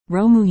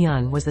Roh Moo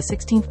Hyun was the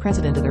 16th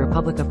president of the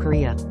Republic of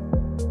Korea.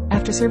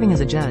 After serving as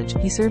a judge,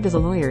 he served as a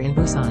lawyer in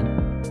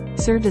Busan,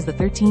 served as the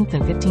 13th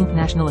and 15th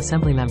National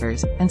Assembly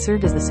members, and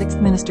served as the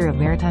 6th Minister of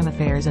Maritime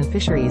Affairs and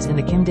Fisheries in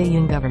the Kim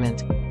Dae-jung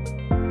government.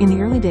 In the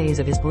early days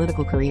of his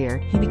political career,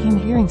 he became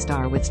a hearing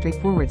star with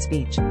straightforward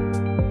speech.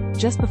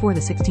 Just before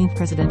the 16th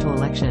presidential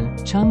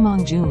election, Chung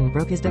Mong-joon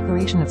broke his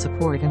declaration of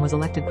support and was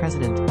elected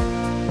president,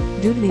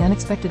 due to the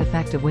unexpected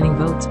effect of winning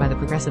votes by the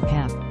progressive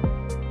camp.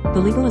 The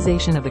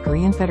legalization of the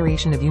Korean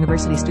Federation of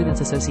University Students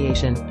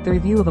Association, the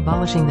review of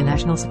abolishing the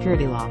national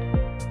security law,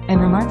 and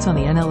remarks on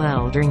the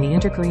NLL during the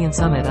Inter-Korean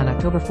Summit on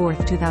October 4,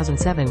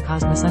 2007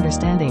 caused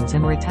misunderstandings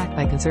and were attacked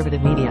by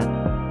conservative media.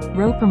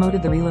 Roh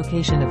promoted the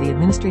relocation of the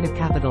administrative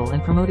capital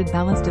and promoted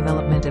balanced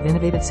development of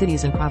innovative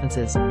cities and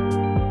provinces.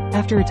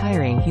 After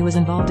retiring, he was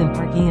involved in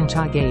Park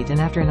Hee-in-cha Gate, and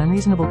after an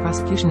unreasonable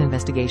prosecution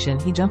investigation,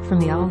 he jumped from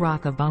the Owl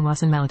Rock of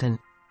Bangwasan Mountain,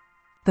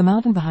 the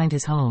mountain behind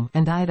his home,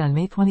 and died on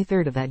May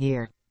 23 of that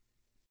year.